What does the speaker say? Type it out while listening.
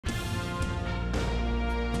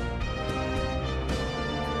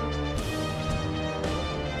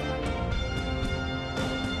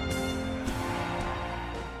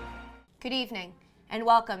Good evening, and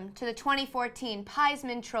welcome to the 2014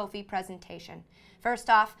 Piesman Trophy presentation.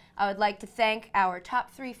 First off, I would like to thank our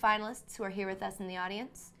top 3 finalists who are here with us in the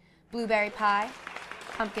audience: blueberry pie,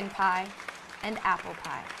 pumpkin pie, and apple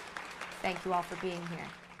pie. Thank you all for being here.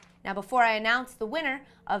 Now, before I announce the winner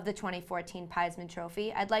of the 2014 Piesman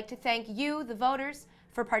Trophy, I'd like to thank you, the voters,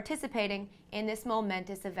 for participating in this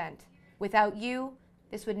momentous event. Without you,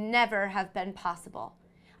 this would never have been possible.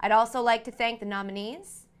 I'd also like to thank the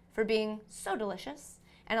nominees for being so delicious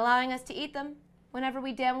and allowing us to eat them whenever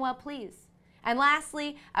we damn well please. And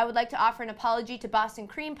lastly, I would like to offer an apology to Boston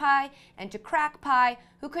Cream Pie and to Crack Pie,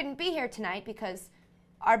 who couldn't be here tonight because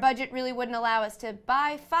our budget really wouldn't allow us to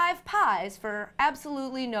buy 5 pies for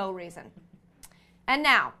absolutely no reason. And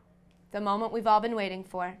now, the moment we've all been waiting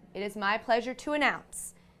for. It is my pleasure to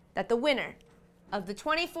announce that the winner of the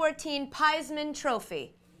 2014 Piesman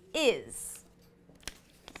Trophy is...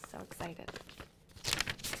 So excited.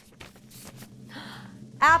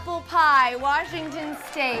 Apple Pie, Washington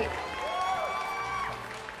State.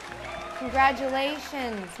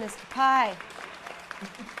 Congratulations, Mr. Pie.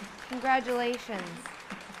 Congratulations.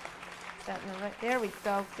 Is that in the right? There we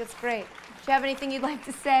go. That's great. Do you have anything you'd like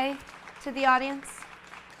to say to the audience?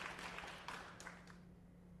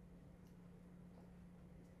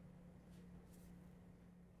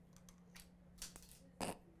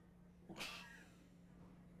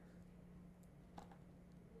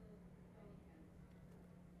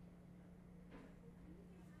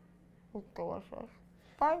 It's delicious.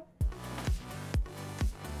 Bye.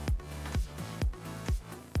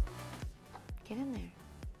 Get in there.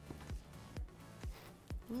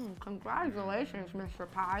 Congratulations,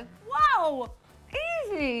 Mr. Pie. Wow!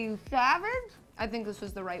 Easy, you savage. I think this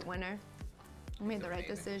was the right winner. I made the right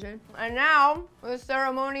decision. And now, the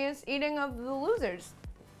ceremonious eating of the losers.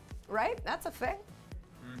 Right? That's a thing.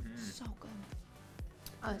 So good.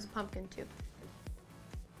 Oh, it's pumpkin too.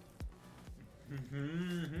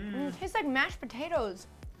 It tastes like mashed potatoes.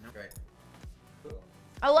 Okay. Cool.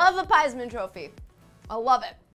 I love the Piesman Trophy. I love it.